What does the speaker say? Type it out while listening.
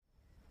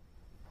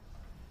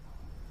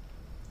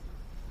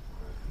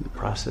The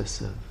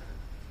process of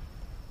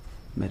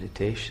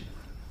meditation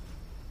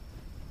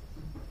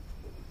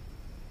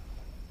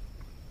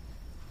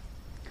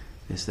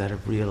is that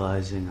of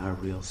realizing our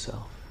real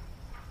self.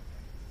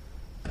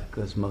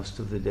 Because most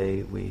of the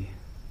day we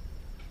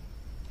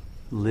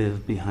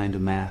live behind a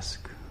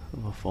mask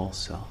of a false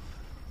self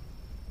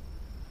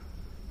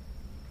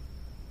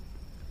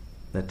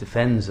that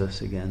defends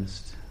us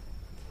against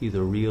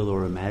either real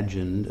or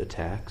imagined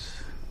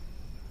attacks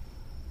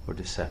or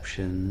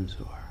deceptions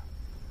or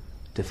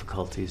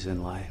difficulties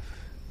in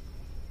life,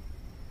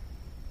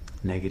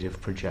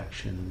 negative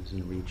projections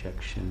and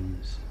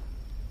rejections,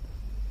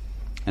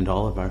 and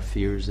all of our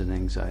fears and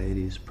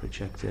anxieties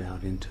projected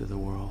out into the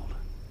world.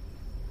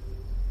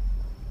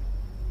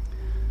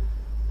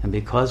 And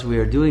because we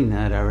are doing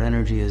that, our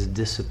energy is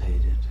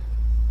dissipated,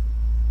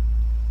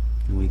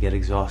 and we get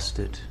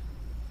exhausted,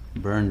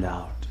 burned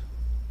out.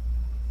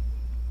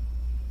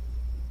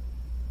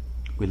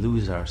 We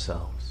lose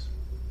ourselves.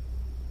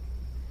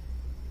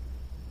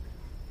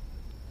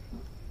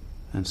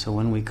 And so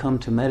when we come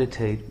to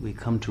meditate, we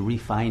come to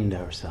refine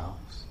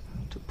ourselves,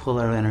 to pull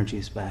our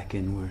energies back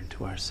inward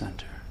to our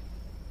center,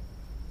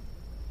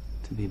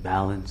 to be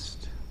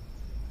balanced,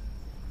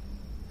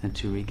 and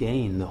to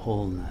regain the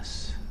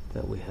wholeness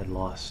that we had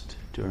lost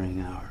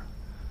during our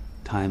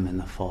time in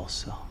the false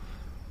self.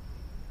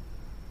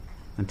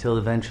 Until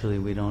eventually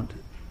we don't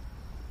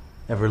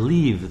ever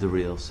leave the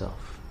real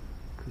self,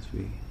 because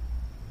we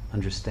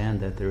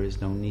understand that there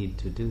is no need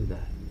to do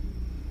that.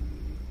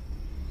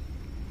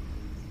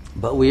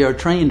 But we are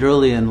trained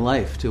early in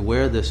life to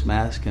wear this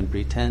mask and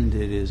pretend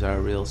it is our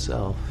real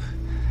self.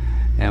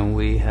 And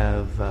we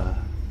have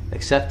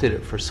accepted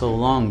it for so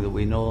long that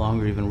we no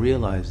longer even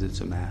realize it's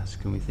a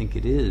mask. And we think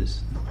it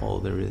is all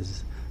there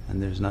is,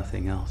 and there's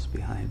nothing else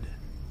behind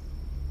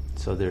it.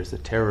 So there's the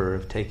terror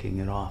of taking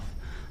it off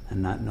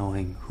and not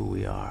knowing who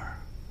we are,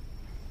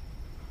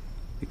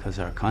 because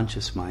our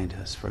conscious mind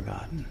has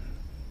forgotten.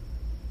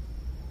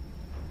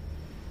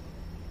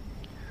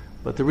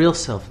 But the real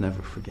self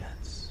never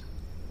forgets.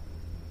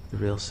 The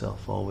real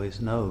self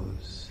always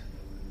knows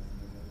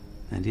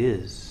and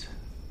is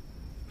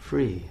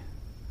free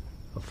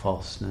of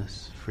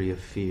falseness, free of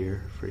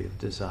fear, free of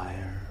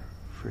desire,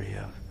 free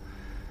of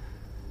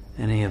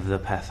any of the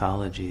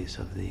pathologies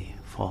of the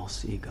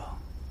false ego.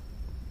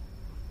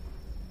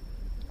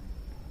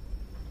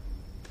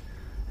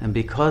 And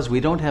because we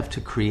don't have to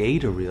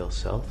create a real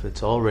self,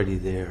 it's already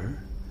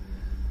there.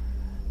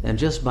 And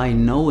just by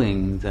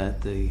knowing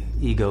that the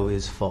ego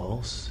is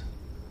false,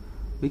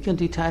 we can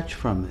detach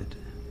from it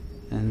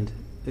and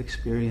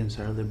experience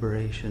our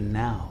liberation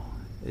now.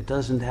 It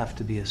doesn't have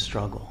to be a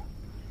struggle.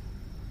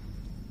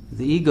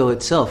 The ego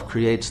itself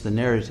creates the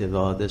narrative,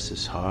 oh, this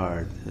is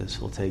hard,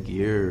 this will take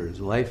years,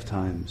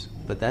 lifetimes.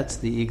 But that's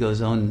the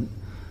ego's own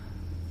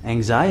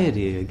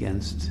anxiety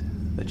against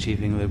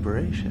achieving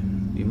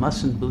liberation. You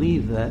mustn't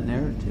believe that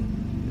narrative.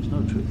 There's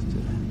no truth to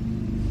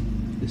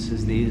that. This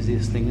is the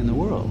easiest thing in the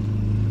world.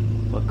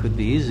 What could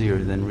be easier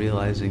than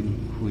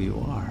realizing who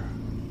you are?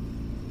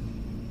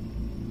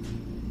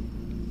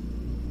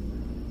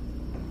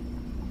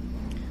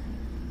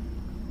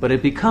 But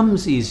it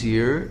becomes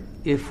easier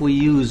if we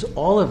use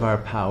all of our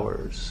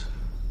powers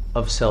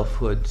of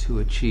selfhood to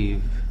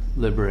achieve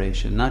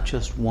liberation, not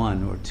just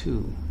one or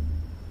two.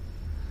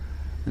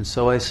 And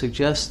so I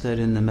suggest that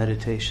in the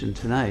meditation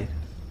tonight,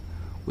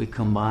 we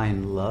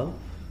combine love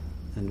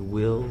and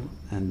will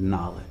and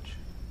knowledge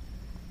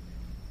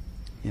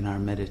in our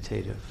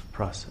meditative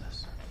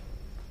process.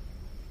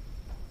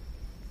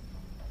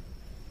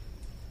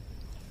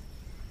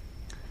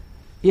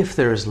 If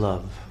there is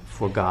love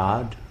for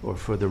God, or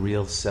for the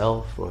real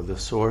self, or the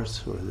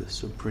source, or the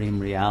supreme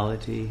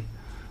reality,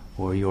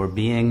 or your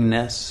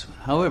beingness,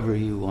 however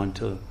you want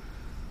to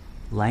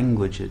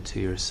language it to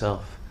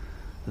yourself,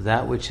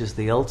 that which is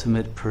the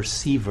ultimate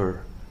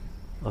perceiver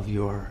of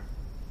your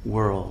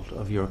world,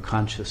 of your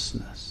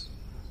consciousness,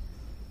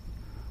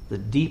 the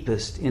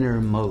deepest,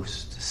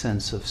 innermost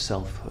sense of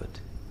selfhood.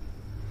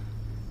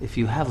 If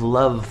you have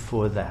love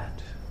for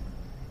that,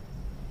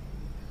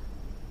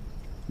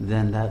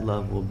 then that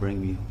love will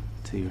bring you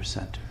to your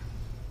center.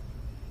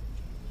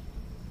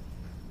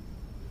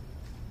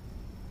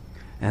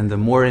 And the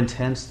more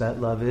intense that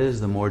love is,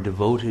 the more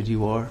devoted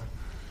you are,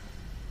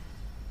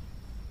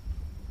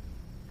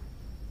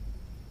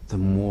 the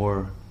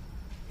more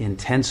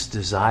intense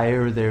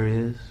desire there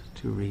is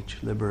to reach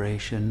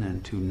liberation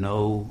and to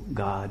know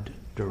God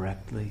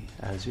directly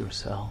as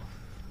yourself,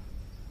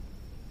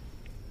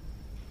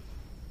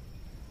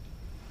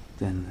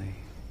 then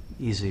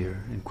the easier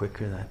and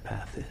quicker that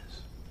path is.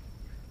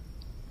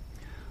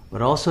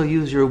 But also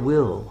use your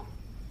will.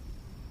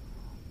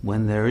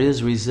 When there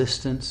is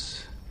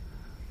resistance,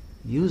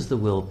 use the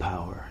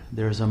willpower.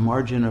 There's a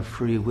margin of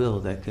free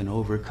will that can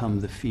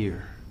overcome the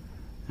fear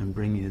and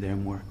bring you there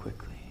more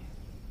quickly.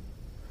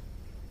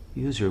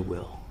 Use your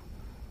will.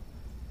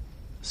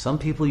 Some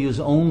people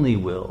use only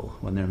will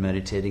when they're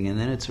meditating, and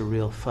then it's a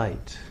real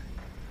fight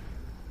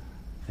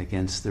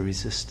against the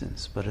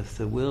resistance. But if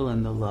the will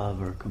and the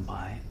love are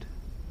combined,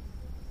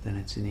 then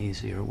it's an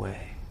easier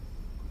way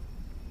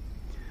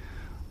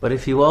But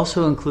if you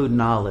also include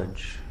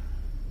knowledge,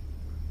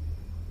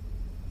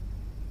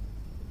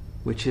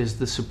 which is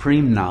the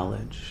supreme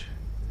knowledge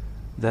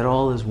that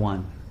all is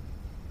one.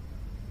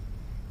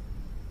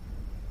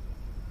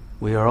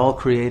 We are all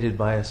created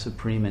by a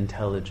supreme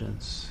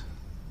intelligence.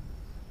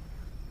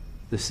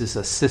 This is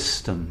a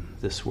system,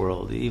 this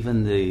world.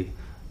 Even the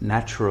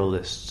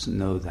naturalists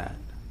know that.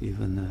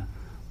 Even the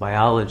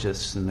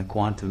biologists and the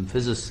quantum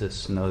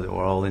physicists know that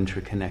we're all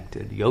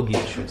interconnected.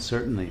 Yogis should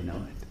certainly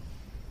know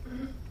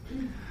it.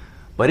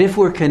 But if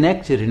we're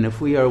connected and if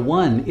we are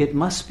one, it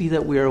must be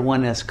that we are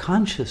one as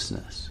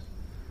consciousness.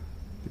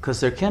 Because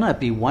there cannot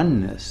be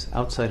oneness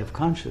outside of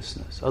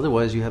consciousness.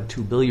 Otherwise you have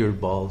two billiard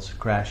balls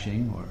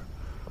crashing or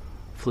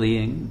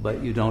fleeing,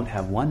 but you don't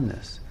have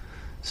oneness.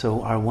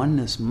 So our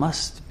oneness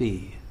must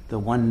be the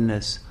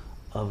oneness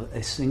of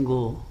a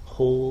single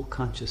whole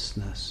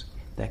consciousness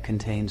that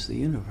contains the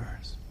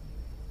universe.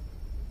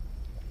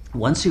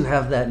 Once you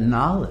have that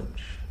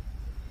knowledge,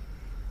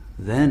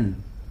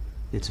 then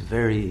it's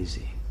very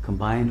easy,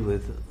 combined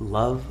with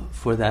love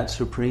for that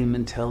supreme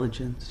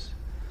intelligence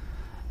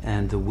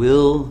and the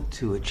will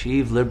to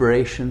achieve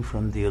liberation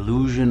from the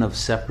illusion of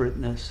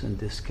separateness and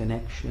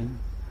disconnection,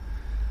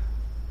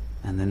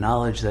 and the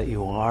knowledge that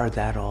you are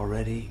that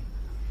already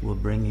will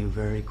bring you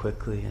very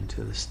quickly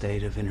into the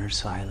state of inner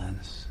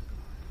silence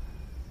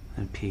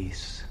and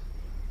peace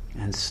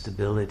and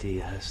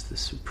stability as the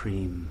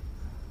supreme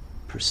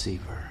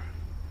perceiver.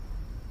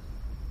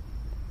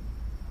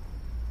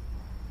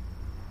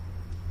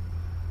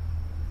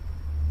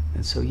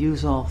 And so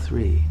use all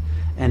three.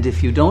 And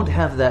if you don't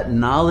have that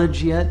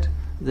knowledge yet,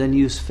 then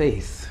use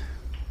faith.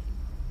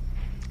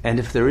 And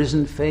if there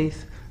isn't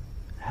faith,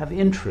 have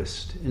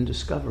interest in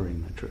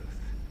discovering the truth.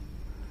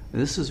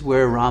 This is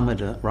where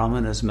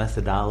Ramana's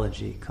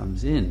methodology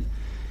comes in.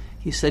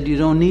 He said you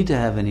don't need to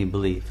have any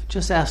belief.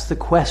 Just ask the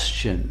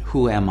question,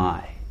 who am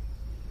I?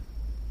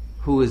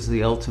 Who is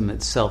the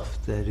ultimate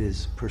self that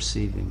is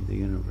perceiving the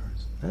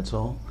universe? That's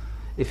all.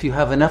 If you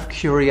have enough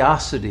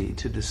curiosity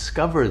to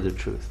discover the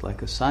truth,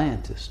 like a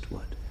scientist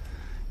would,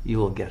 you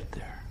will get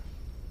there.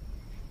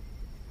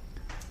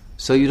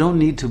 So you don't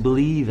need to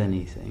believe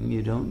anything.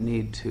 You don't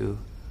need to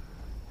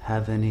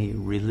have any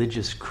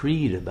religious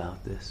creed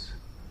about this.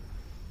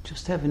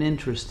 Just have an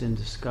interest in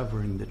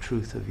discovering the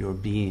truth of your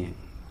being.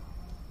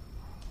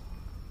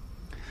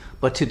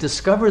 But to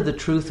discover the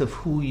truth of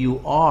who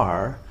you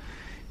are,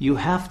 you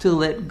have to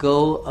let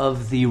go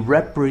of the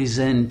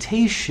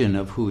representation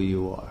of who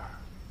you are.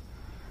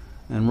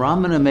 And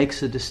Ramana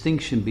makes a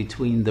distinction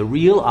between the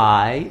real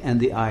I and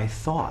the I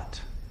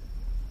thought.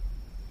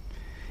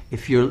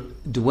 If you're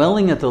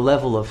dwelling at the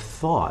level of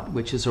thought,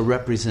 which is a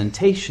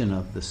representation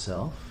of the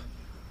self,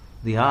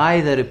 the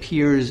I that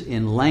appears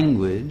in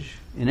language,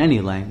 in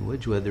any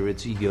language, whether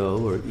it's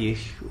ego or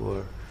ich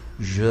or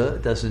je,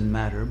 doesn't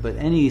matter, but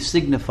any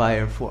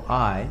signifier for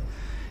I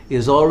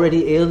is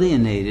already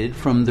alienated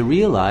from the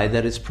real I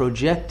that is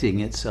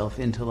projecting itself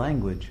into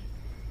language.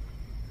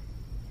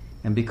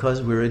 And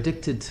because we're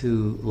addicted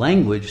to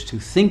language, to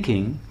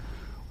thinking,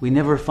 we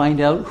never find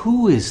out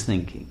who is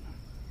thinking.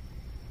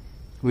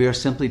 We are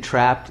simply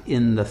trapped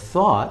in the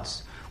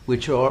thoughts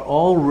which are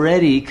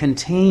already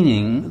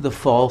containing the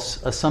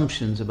false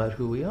assumptions about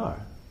who we are,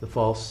 the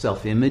false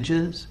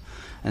self-images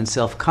and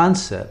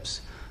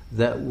self-concepts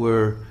that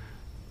were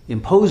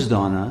imposed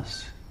on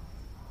us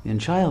in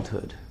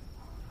childhood,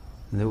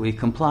 that we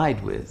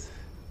complied with.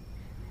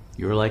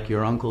 You're like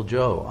your Uncle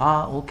Joe.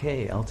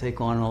 Okay, I'll take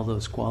on all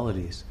those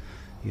qualities.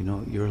 You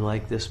know, you're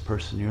like this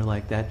person, you're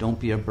like that. Don't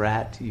be a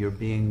brat, you're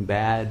being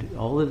bad.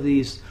 All of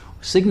these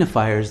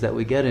signifiers that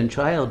we get in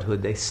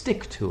childhood, they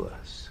stick to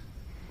us.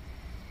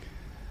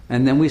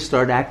 And then we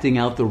start acting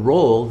out the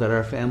role that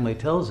our family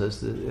tells us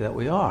that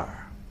we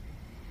are.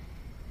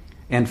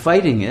 And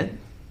fighting it,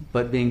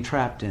 but being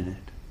trapped in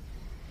it.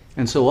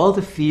 And so all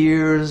the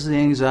fears, the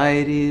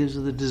anxieties,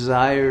 the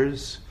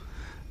desires,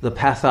 the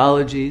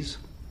pathologies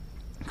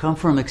come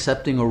from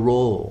accepting a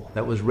role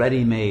that was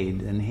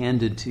ready-made and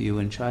handed to you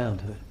in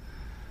childhood.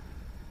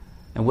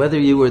 And whether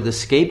you were the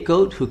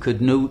scapegoat who could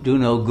do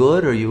no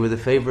good, or you were the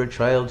favorite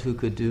child who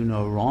could do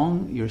no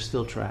wrong, you're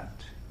still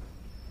trapped.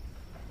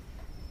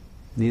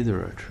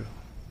 Neither are true.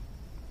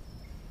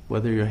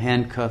 Whether your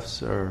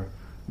handcuffs are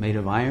made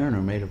of iron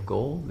or made of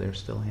gold, they're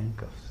still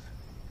handcuffs.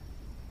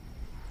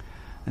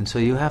 And so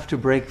you have to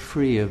break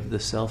free of the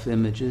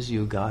self-images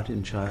you got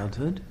in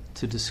childhood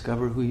to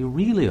discover who you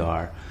really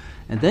are.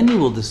 And then you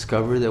will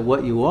discover that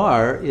what you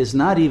are is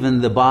not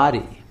even the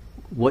body.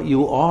 What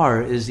you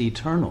are is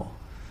eternal.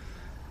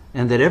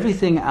 And that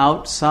everything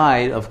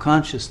outside of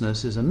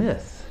consciousness is a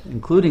myth,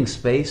 including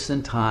space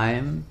and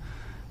time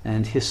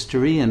and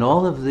history and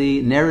all of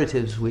the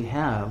narratives we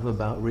have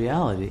about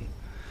reality.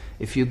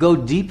 If you go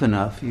deep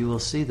enough, you will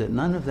see that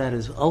none of that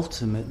is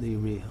ultimately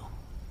real.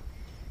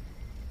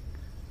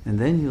 And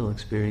then you'll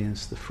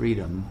experience the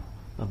freedom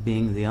of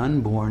being the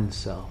unborn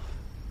self,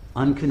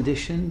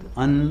 unconditioned,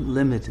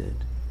 unlimited,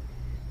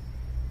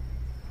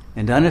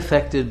 and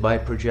unaffected by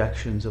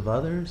projections of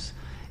others,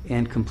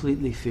 and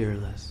completely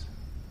fearless.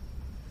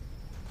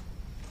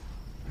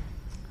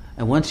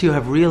 And once you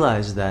have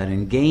realized that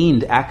and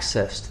gained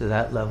access to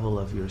that level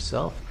of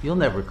yourself, you'll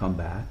never come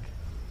back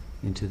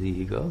into the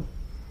ego,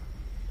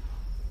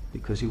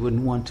 because you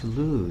wouldn't want to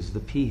lose the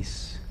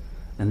peace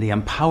and the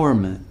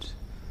empowerment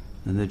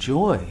and the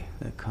joy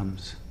that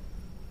comes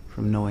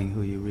from knowing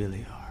who you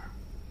really are.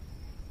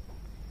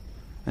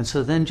 And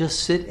so then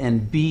just sit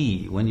and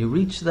be. When you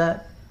reach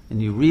that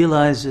and you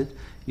realize it,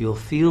 you'll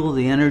feel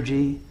the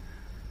energy.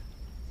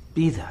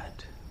 Be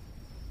that.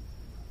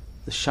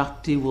 The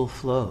Shakti will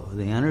flow.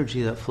 The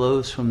energy that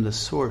flows from the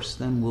source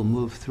then will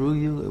move through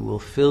you. It will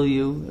fill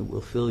you. It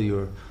will fill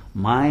your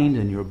mind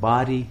and your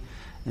body,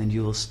 and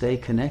you will stay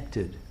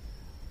connected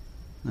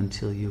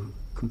until you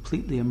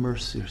completely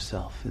immerse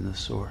yourself in the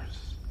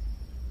source.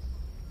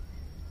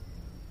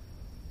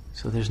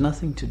 So there's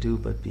nothing to do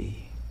but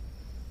be.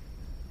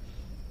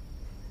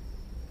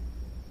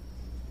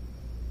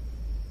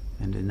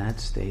 And in that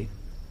state,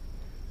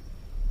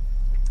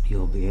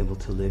 you'll be able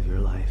to live your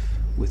life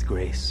with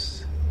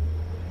grace,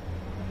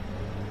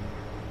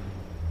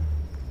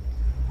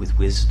 with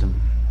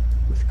wisdom,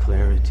 with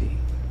clarity,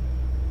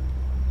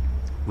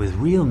 with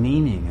real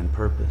meaning and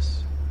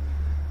purpose,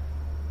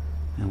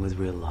 and with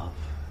real love,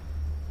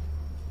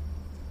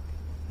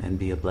 and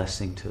be a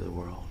blessing to the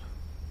world,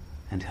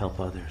 and help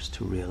others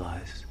to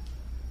realize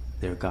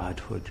their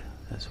godhood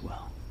as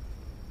well.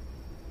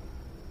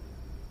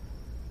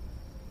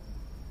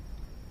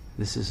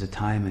 This is a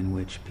time in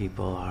which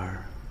people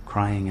are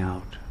crying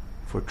out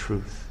for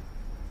truth,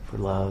 for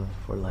love,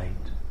 for light,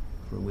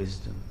 for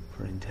wisdom,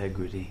 for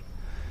integrity.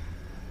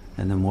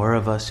 And the more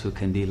of us who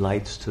can be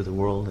lights to the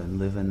world and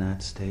live in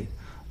that state,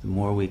 the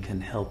more we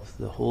can help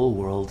the whole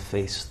world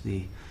face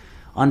the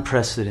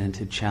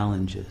unprecedented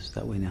challenges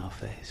that we now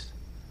face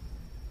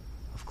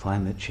of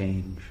climate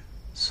change,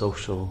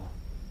 social,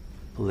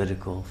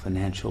 political,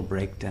 financial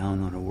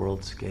breakdown on a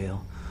world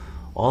scale.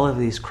 All of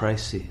these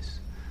crises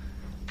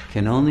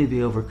can only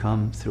be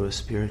overcome through a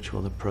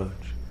spiritual approach,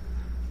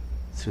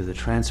 through the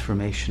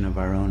transformation of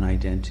our own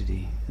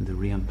identity and the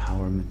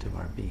re-empowerment of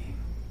our being.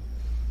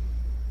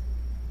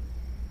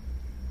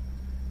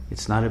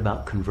 It's not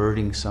about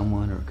converting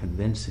someone or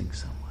convincing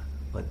someone,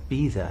 but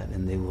be that,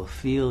 and they will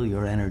feel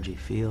your energy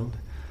field,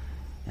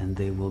 and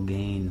they will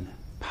gain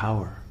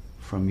power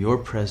from your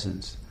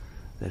presence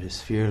that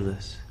is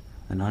fearless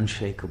and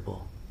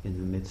unshakable in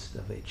the midst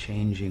of a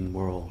changing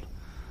world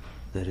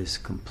that is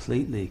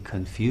completely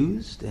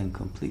confused and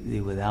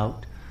completely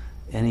without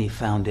any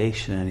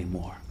foundation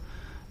anymore.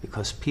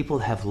 Because people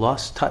have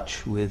lost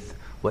touch with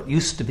what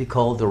used to be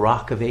called the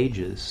Rock of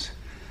Ages.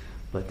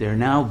 But they're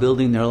now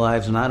building their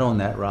lives not on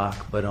that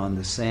rock, but on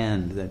the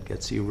sand that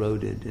gets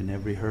eroded in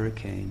every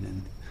hurricane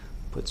and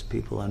puts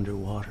people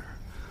underwater.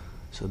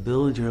 So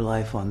build your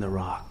life on the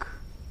rock.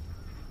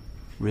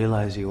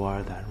 Realize you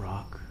are that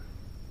rock,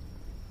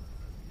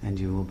 and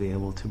you will be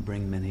able to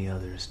bring many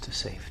others to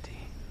safety.